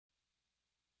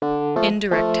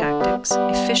Indirect tactics,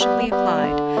 efficiently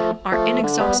applied, are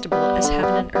inexhaustible as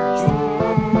heaven and earth.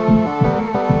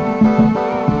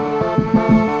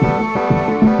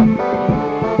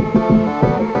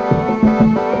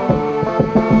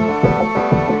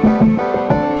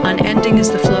 Unending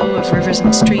is the flow of rivers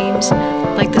and streams.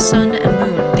 Like the sun and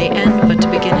moon, they end but to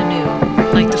begin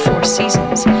anew. Like the four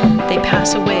seasons, they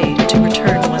pass away to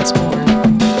return once more.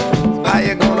 How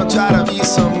you gonna try to be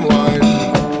someone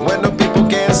when the people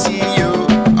can't see you?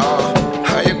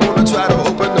 How you gonna try to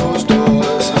open those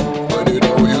doors when you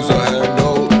don't use a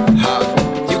handle?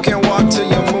 You can walk till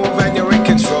you move and you're in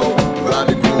control. Ride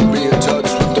the groove, be in touch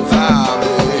with the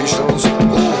vibrations.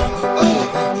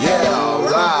 Yeah,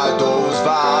 ride those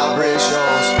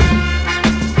vibrations.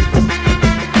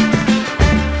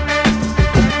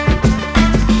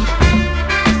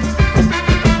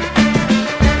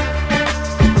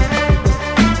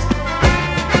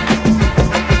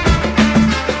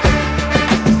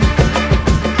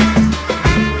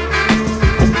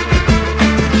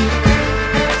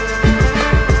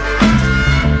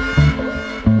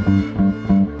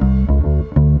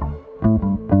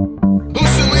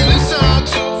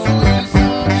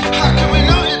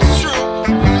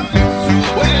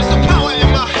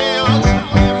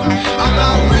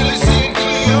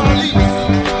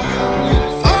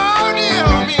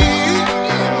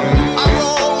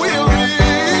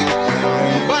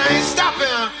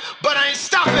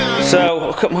 So,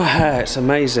 look at my hair, it's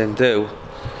amazing, do.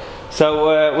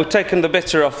 So, we've taken the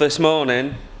bitter off this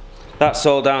morning. That's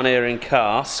all down here in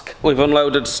cask. We've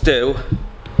unloaded Stu.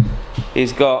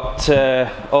 He's got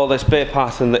all this beer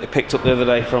python that he picked up the other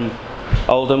day from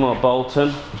Oldham or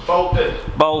Bolton.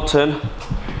 Bolton.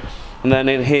 And then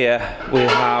in here we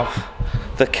have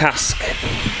the cask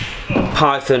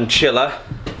python chiller,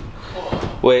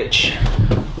 which,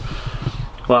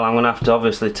 well, I'm going to have to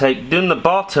obviously take down the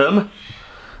bottom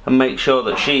and make sure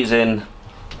that she's in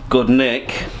good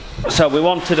nick. So we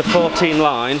wanted a 14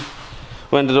 line,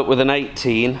 we ended up with an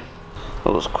 18.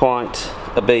 That was quite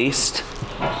a beast.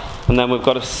 And then we've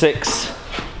got a 6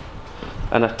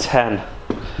 and a 10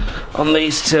 on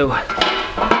these two.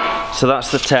 So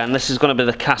that's the 10. This is going to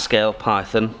be the cask ale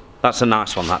python. That's a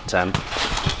nice one, that 10.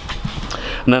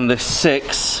 And then this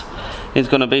 6 is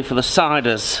going to be for the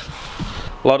ciders.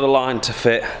 A lot of line to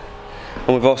fit.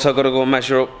 And we've also got to go and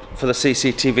measure up for the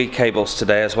CCTV cables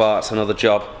today as well. That's another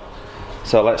job.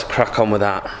 So let's crack on with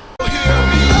that.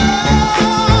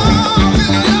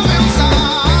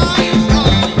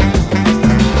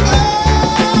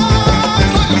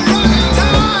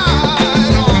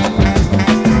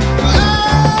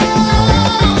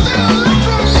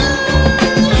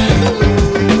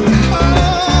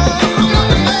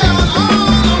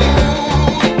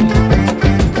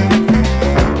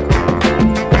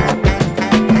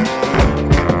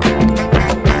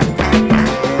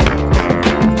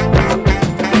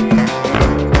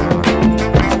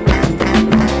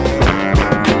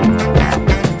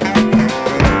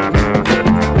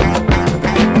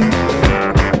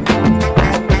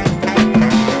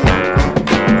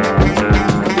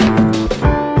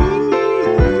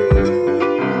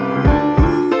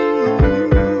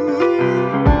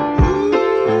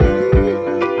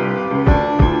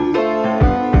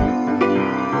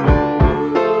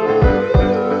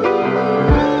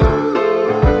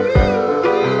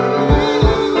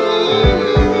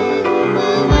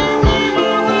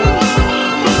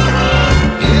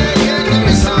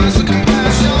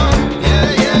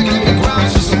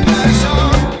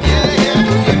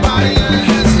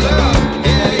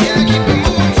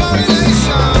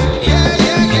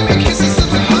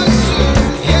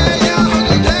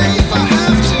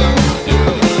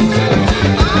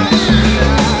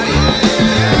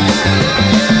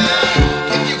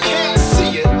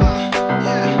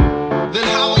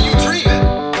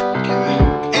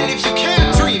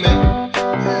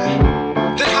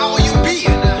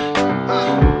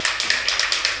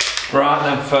 Right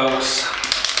then, folks,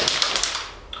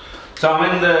 so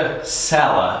I'm in the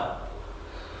cellar,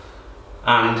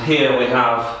 and here we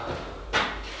have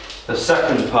the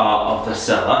second part of the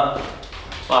cellar,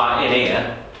 like in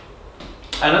here,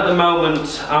 and at the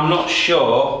moment I'm not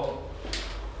sure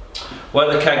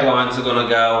where the keg lines are going to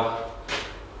go,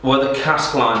 where the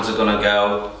cask lines are going to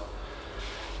go,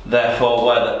 therefore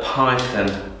where the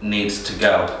python needs to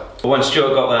go. When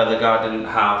Stuart got there, the guy didn't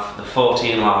have the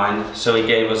 14 line, so he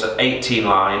gave us an 18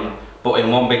 line, but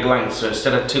in one big length. So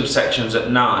instead of two sections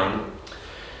at 9,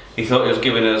 he thought he was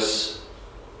giving us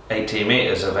 18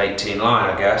 metres of 18 line,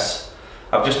 I guess.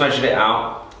 I've just measured it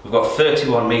out. We've got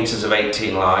 31 metres of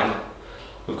 18 line,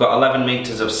 we've got 11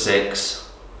 metres of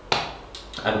 6,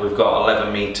 and we've got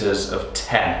 11 metres of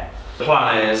 10. The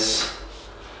plan is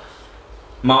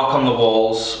mark on the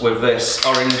walls with this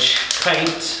orange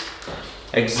paint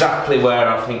exactly where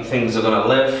I think things are going to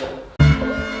live.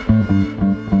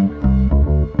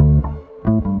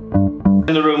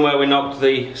 In the room where we knocked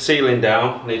the ceiling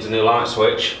down, needs a new light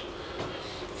switch.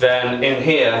 Then in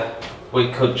here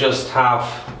we could just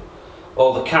have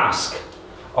all the cask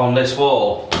on this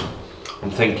wall,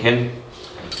 I'm thinking.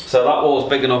 So that wall's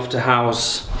big enough to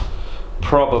house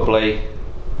probably,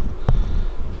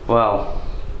 well,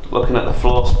 looking at the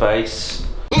floor space,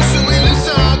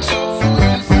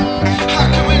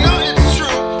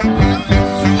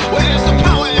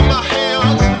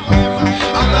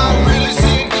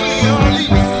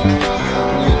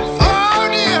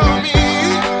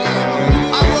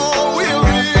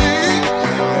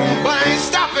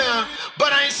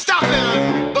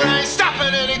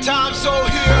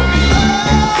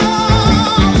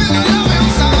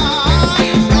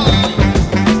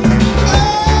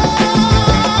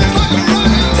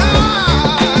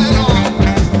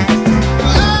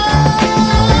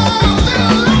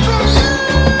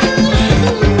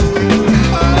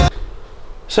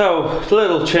 so a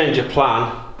little change of plan.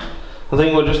 I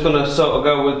think we're just going to sort of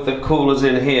go with the coolers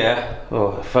in here.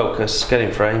 Oh, focus, get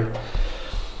in frame.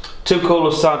 2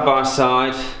 coolers side by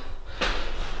side.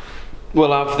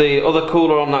 We'll have the other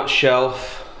cooler on that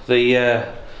shelf, the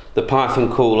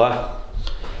Python cooler.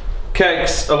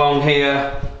 Kegs along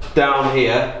here, down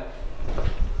here.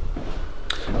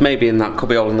 Maybe in that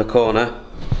cubby hole in the corner.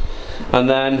 And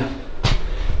then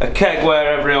a keg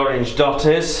where every orange dot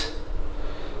is.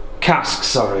 Cask,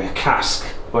 sorry, a cask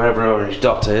where every orange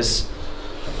dot is.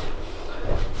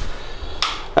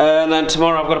 And then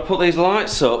tomorrow I've got to put these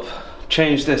lights up,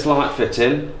 change this light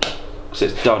fitting because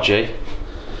it's dodgy.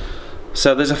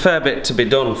 So there's a fair bit to be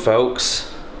done,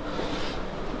 folks.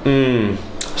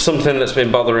 Something that's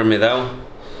been bothering me though.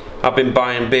 I've been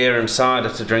buying beer and cider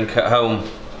to drink at home.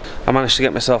 I managed to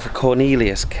get myself a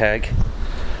Cornelius keg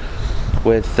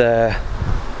with the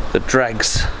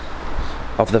dregs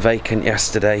of the Vacant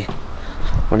yesterday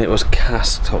when it was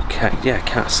casked, or kegged, yeah,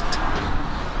 casked.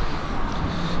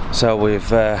 So we've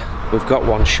got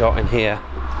one shot in here,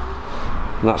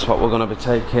 and that's what we're going to be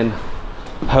taking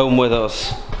home with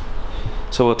us.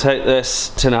 So we'll take this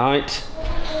tonight,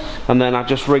 and then I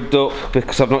just rigged up,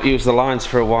 because I've not used the lines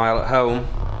for a while at home,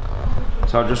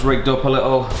 so I just rigged up a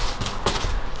little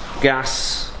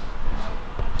gas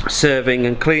serving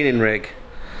and cleaning rig,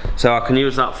 so I can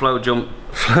use that flow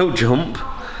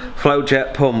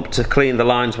jet pump to clean the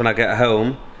lines when I get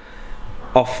home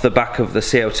off the back of the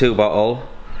CO2 bottle.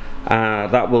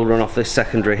 That will run off this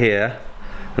secondary here,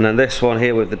 and then this one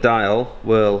here with the dial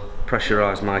will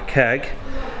pressurise my keg.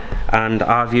 And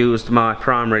I've used my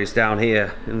primaries down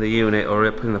here in the unit or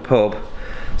up in the pub.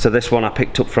 So this one I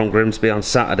picked up from Grimsby on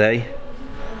Saturday.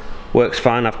 Works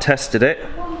fine, I've tested it.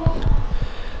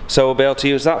 So we'll be able to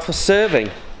use that for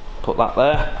serving. Put that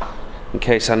there in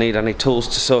case I need any tools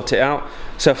to sort it out.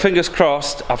 So fingers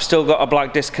crossed, I've still got a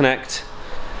black disconnect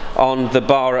on the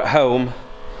bar at home,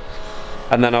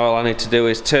 and then all I need to do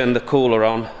is turn the cooler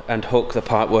on and hook the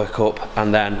pipework up,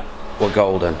 and then we're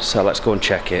golden. So let's go and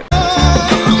check it.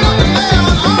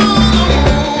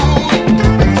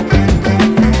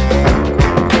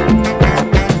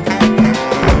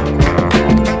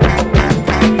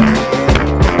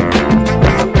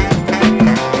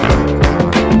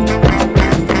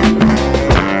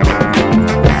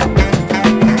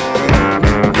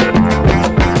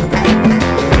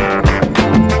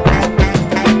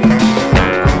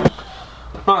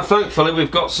 Right, thankfully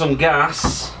we've got some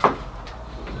gas.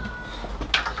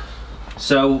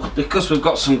 So because we've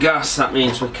got some gas, that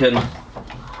means we can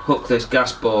hook this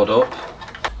gas board up.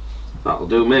 That'll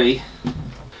do me.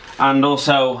 And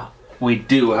also we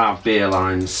do have beer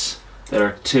lines. There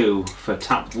are 2 for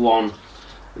tap 1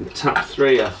 and tap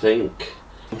 3, I think.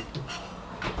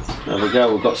 There we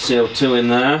go, we've got CO2 in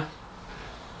there.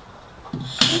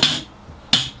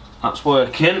 That's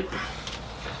working.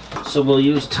 So we'll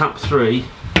use tap 3.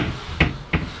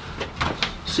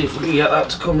 See if we can get that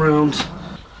to come round.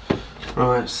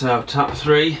 Right, so tap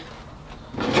 3.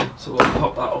 So we'll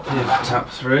pop that up here for tap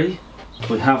 3.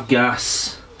 We have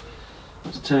gas.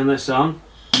 Let's turn this on.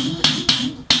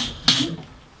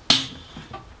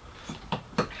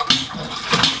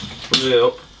 Put it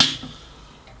up.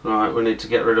 Right, we need to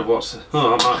get rid of what's...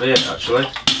 Oh, that might be it actually.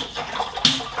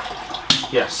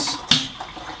 Yes.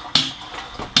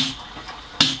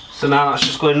 So now that's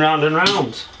just going round and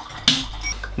round.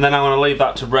 And then I'm going to leave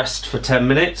that to rest for 10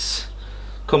 minutes.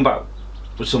 Come back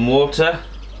with some water.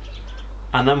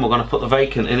 And then we're going to put the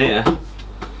Vacant in here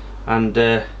and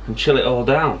chill it all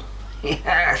down.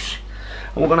 Yes!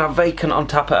 and we're going to have vacant on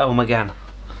tap at home again.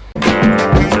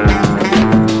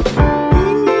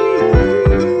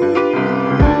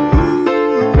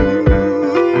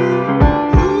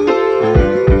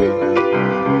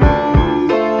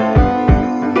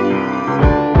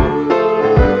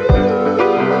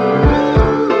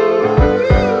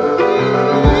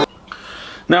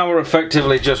 Now we're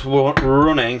effectively just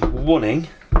running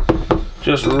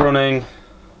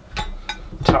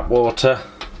tap water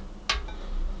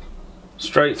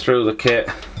straight through the kit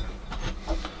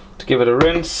to give it a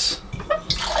rinse,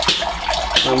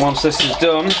 and once this is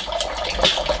done,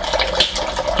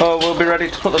 oh, we'll be ready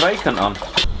to put the vacant on.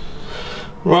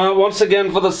 Right, once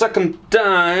again for the second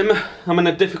time, I'm in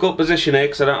a difficult position here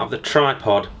because I don't have the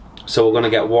tripod, so we're going to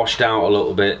get washed out a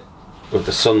little bit with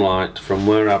the sunlight from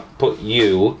where I put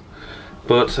you.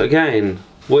 But again,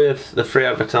 with the free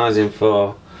advertising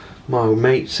for my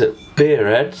mates at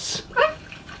Beverages,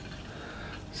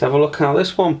 let's have a look how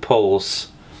this one pulls.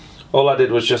 All I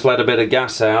did was just let a bit of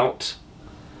gas out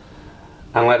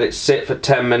and let it sit for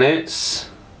 10 minutes,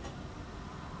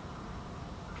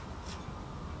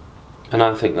 and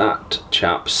I think that,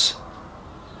 chaps,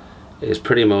 is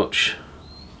pretty much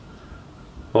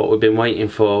what we've been waiting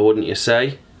for, wouldn't you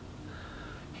say?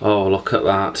 Oh, look at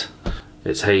that.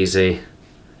 It's hazy,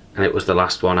 and it was the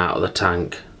last one out of the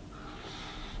tank.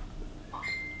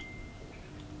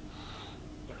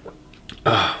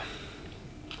 Oh,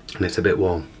 and it's a bit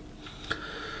warm,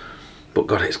 but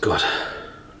God, it's good.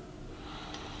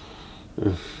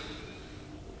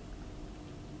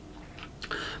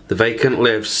 The vacant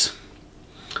lives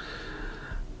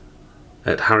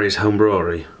at Harry's Home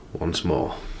Brewery once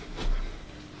more.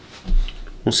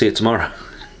 We'll see you tomorrow.